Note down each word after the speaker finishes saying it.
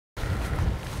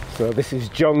So this is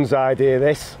John's idea,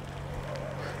 this.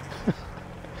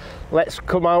 Let's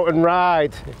come out and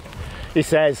ride, he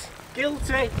says.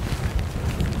 Guilty.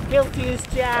 Guilty as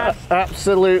charged.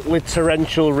 Absolutely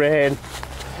torrential rain.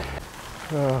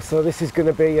 Oh, so this is going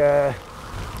to be a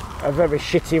very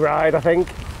shitty ride, I think.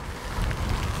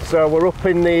 So we're up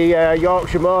in the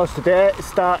Yorkshire Moors today,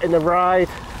 starting the ride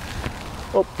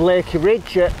up Blakey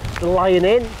Ridge at the Lion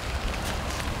Inn.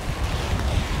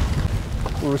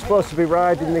 We were supposed to be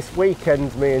riding this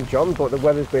weekend, me and John, but the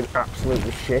weather's been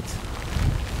absolutely shit.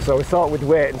 So we thought we'd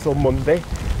wait until Monday.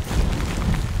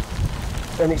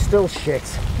 And it's still shit.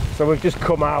 So we've just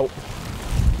come out.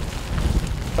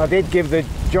 I did give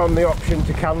John the option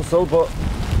to cancel, but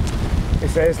he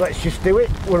says, let's just do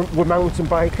it. We're mountain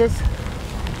bikers.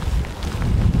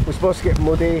 We're supposed to get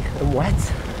muddy and wet.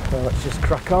 So let's just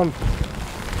crack on.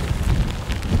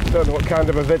 Don't know what kind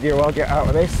of a video I'll get out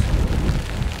of this.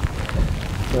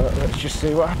 So let's just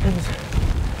see what happens.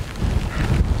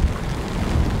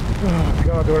 Oh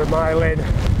God, we're a mile in.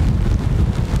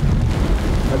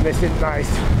 And this isn't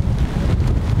nice.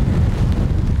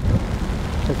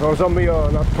 If I was on my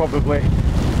own, I'd probably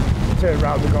turn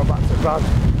around and go back to the van.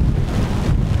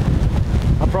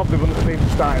 I probably wouldn't have even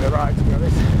started the ride, to be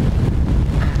honest.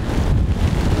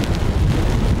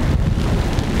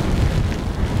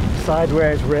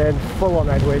 Sideways rain, full on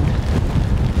headwind.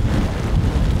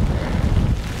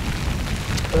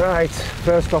 Right,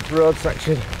 first off road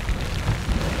section.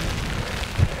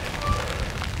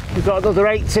 We've got another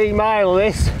 18 mile of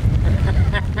this. Do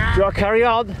you want to carry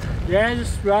on? Yeah,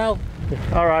 just well.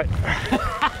 Alright.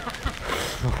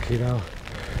 Fucking hell.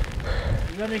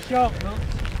 You got any shortcuts?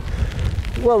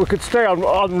 Well, we could stay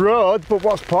on road, but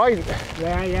what's point?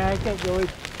 Yeah, get going.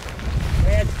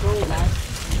 Yeah, it's cool, man.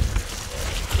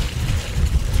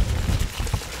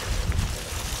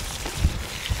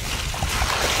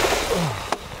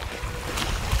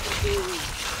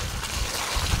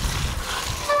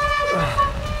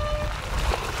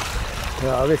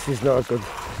 No, this is not good.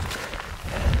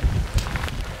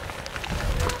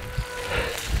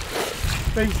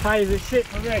 Things high as a shit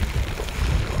for me.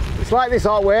 It's like this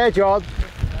all way, John.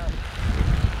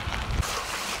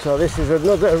 So this is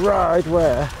another ride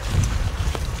where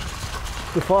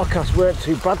the forecast weren't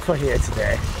too bad for here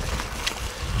today.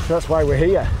 So that's why we're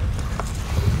here.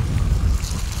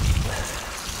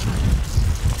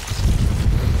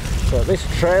 So this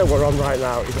trail we're on right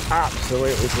now is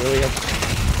absolutely brilliant.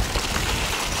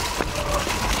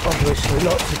 Obviously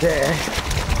not today.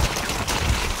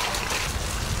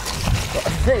 But I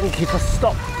think if I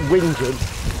stop whinging,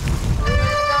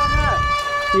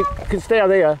 you can stay on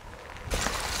here.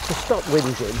 If I stop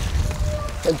whinging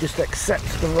and just accept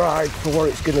the ride for what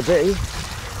it's going to be,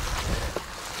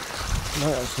 I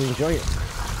might actually enjoy it.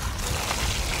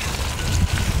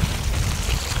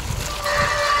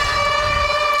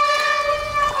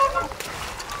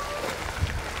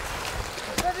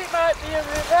 Then it might be a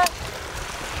river.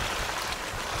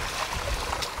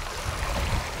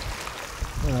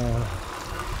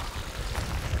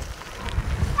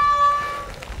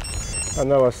 I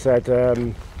know I said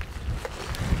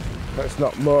let's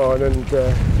not moan and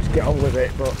just get on with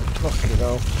it, but fucking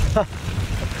hell.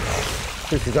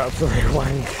 This is absolutely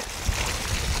wank.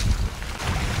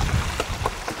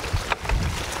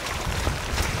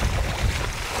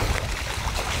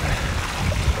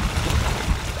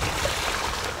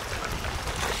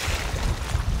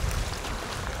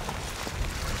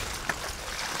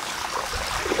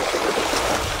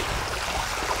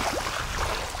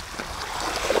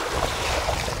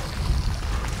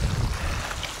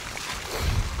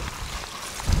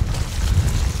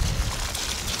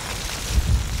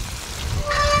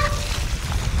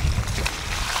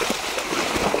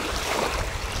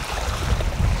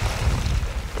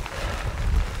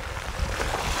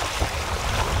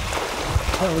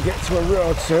 When we get to a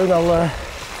road soon, I'll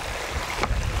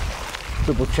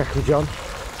double check with John.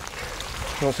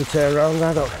 He wants to turn around,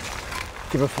 I don't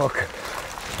give a fuck.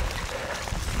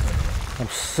 I'm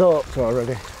soaked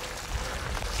already.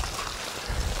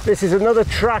 This is another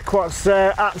track what's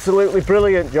absolutely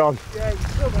brilliant, John. Yeah,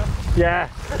 it's summer. Yeah.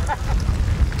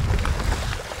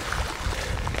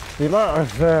 The amount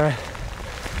of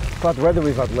bad weather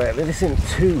we've had lately, this isn't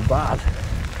too bad.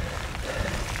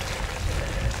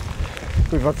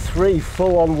 We've had 3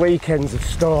 full-on weekends of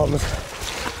storms.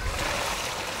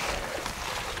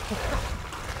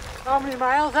 How many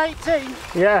miles? 18?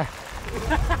 Yeah.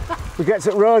 We get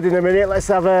to the road in a minute, let's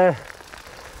have a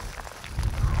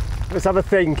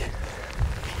think.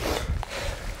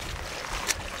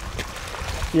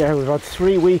 Yeah, we've had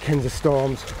 3 weekends of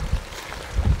storms.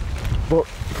 But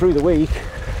through the week,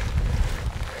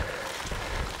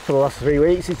 for the last 3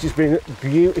 weeks. It's just been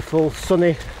beautiful,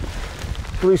 sunny,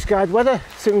 blue skied weather.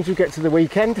 As soon as we get to the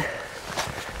weekend,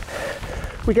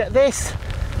 we get this.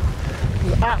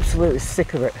 I'm absolutely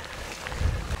sick of it.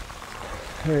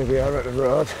 Here we are at the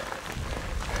road.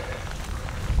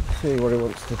 See what he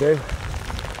wants to do.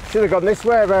 Should have gone this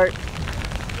way about.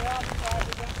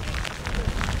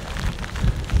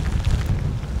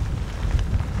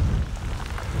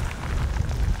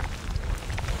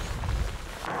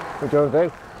 What do you want to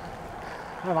do?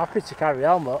 I'm happy to carry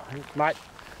on, but it might.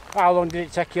 How long did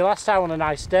it take you last time on a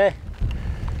nice day?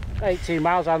 18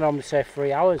 miles, I normally say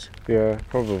 3 hours. Yeah,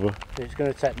 probably. It's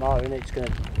going to take more, isn't it? It's going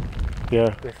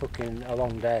to be fucking a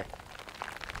long day.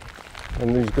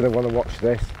 And who's going to want to watch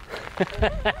this?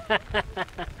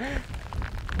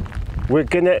 We're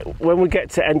gonna, when we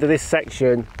get to the end of this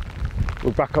section,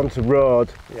 we're back onto road,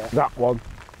 that one.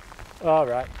 All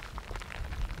right.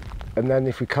 And then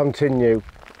if we continue,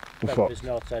 There's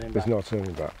no turning back. There's no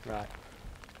turning back. Right.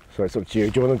 So it's up to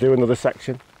you. Do you want to do another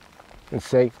section and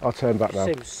see? I'll turn back now.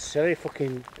 Seems silly,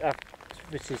 fucking.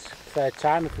 This is third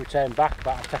time if we turn back,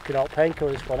 but I've taken out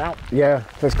painkillers, gone out. Yeah,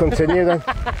 let's continue then.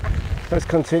 Let's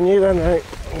continue then, right?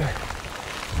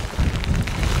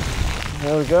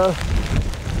 There we go.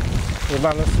 The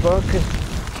man has spoken.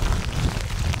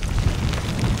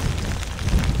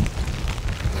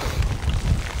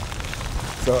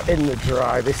 So in the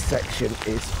dry, this section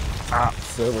is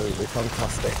absolutely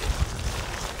fantastic.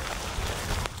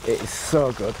 It is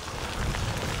so good.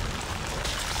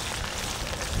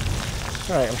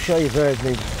 Right, I'm sure you've heard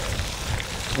me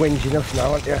whinge enough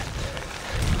now, haven't you?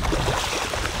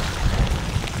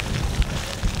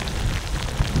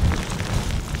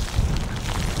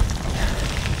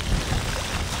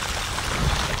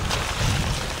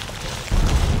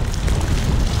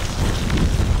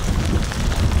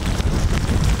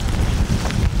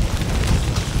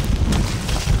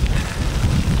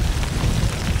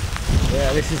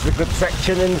 Yeah, this is a good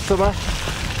section in the summer,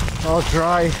 all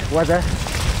dry weather.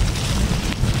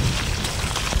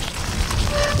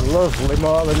 Lovely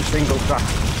moorland single track.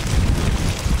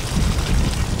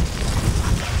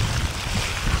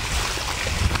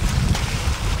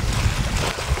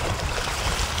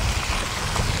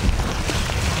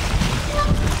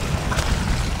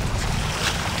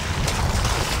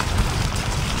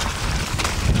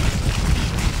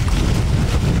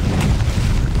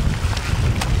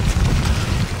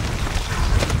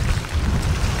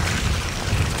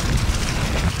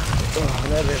 Oh,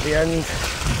 nearly at the end.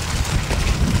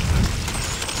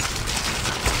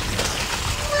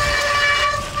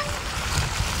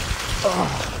 Oh,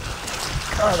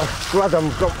 God, I'm glad I'm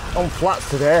on flats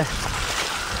today.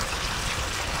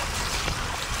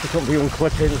 I couldn't be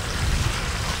unclipping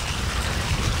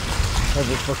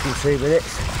every fucking 2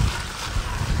 minutes.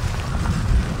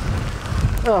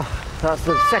 Oh, that's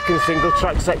the second single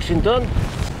track section done.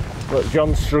 But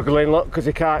John's struggling, look, because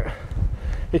he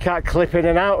can't clip in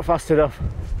and out fast enough.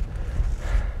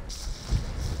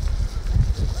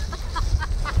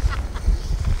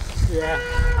 Yeah.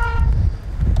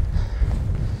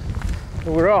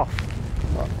 We're off.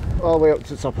 All the way up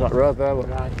to the top of that road there. Look.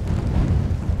 Right.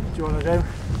 What do you want to do?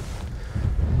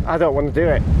 I don't want to do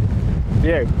it. Do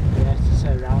you? Yeah, just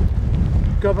stay round.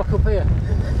 Go back up here.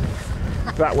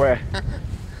 That way.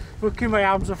 Look, my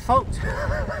arms are fucked.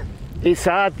 It's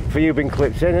hard for you being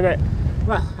clipped in, isn't it?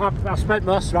 Well, I've spent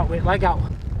most of it with leg out.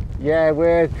 Yeah,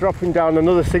 we're dropping down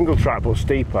another single track but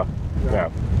steeper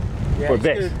now. Yeah, But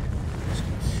this.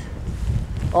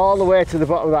 All the way to the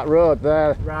bottom of that road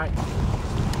there. Right.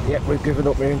 Yep, we've given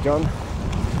up, me and John.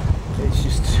 It's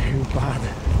just too bad.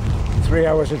 3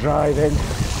 hours of driving.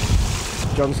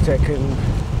 John's taken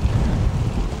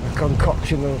a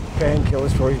concoction of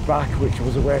painkillers for his back, which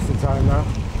was a waste of time now.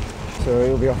 So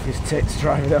he'll be off his tits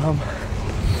driving home.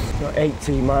 Got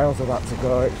 18 miles of that to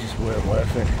go, it just weren't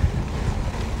worth it.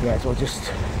 Might as well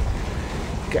just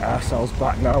get ourselves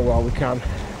back now while we can.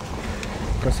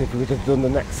 Because if we'd have done the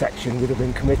next section, we'd have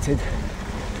been committed.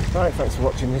 Right, thanks for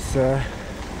watching this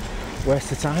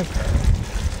waste of time.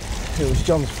 It was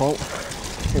John's fault.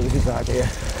 It was his idea.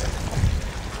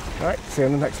 Right, see you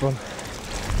on the next one.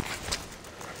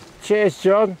 Cheers,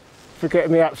 John, for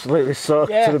getting me absolutely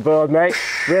soaked to the bone, mate.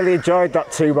 Really enjoyed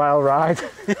that 2 mile ride.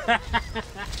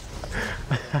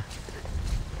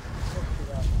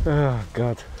 Oh,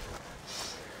 God.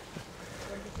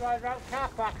 When you drive around car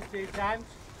park a few times,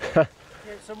 get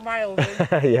some miles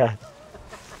in. Yeah.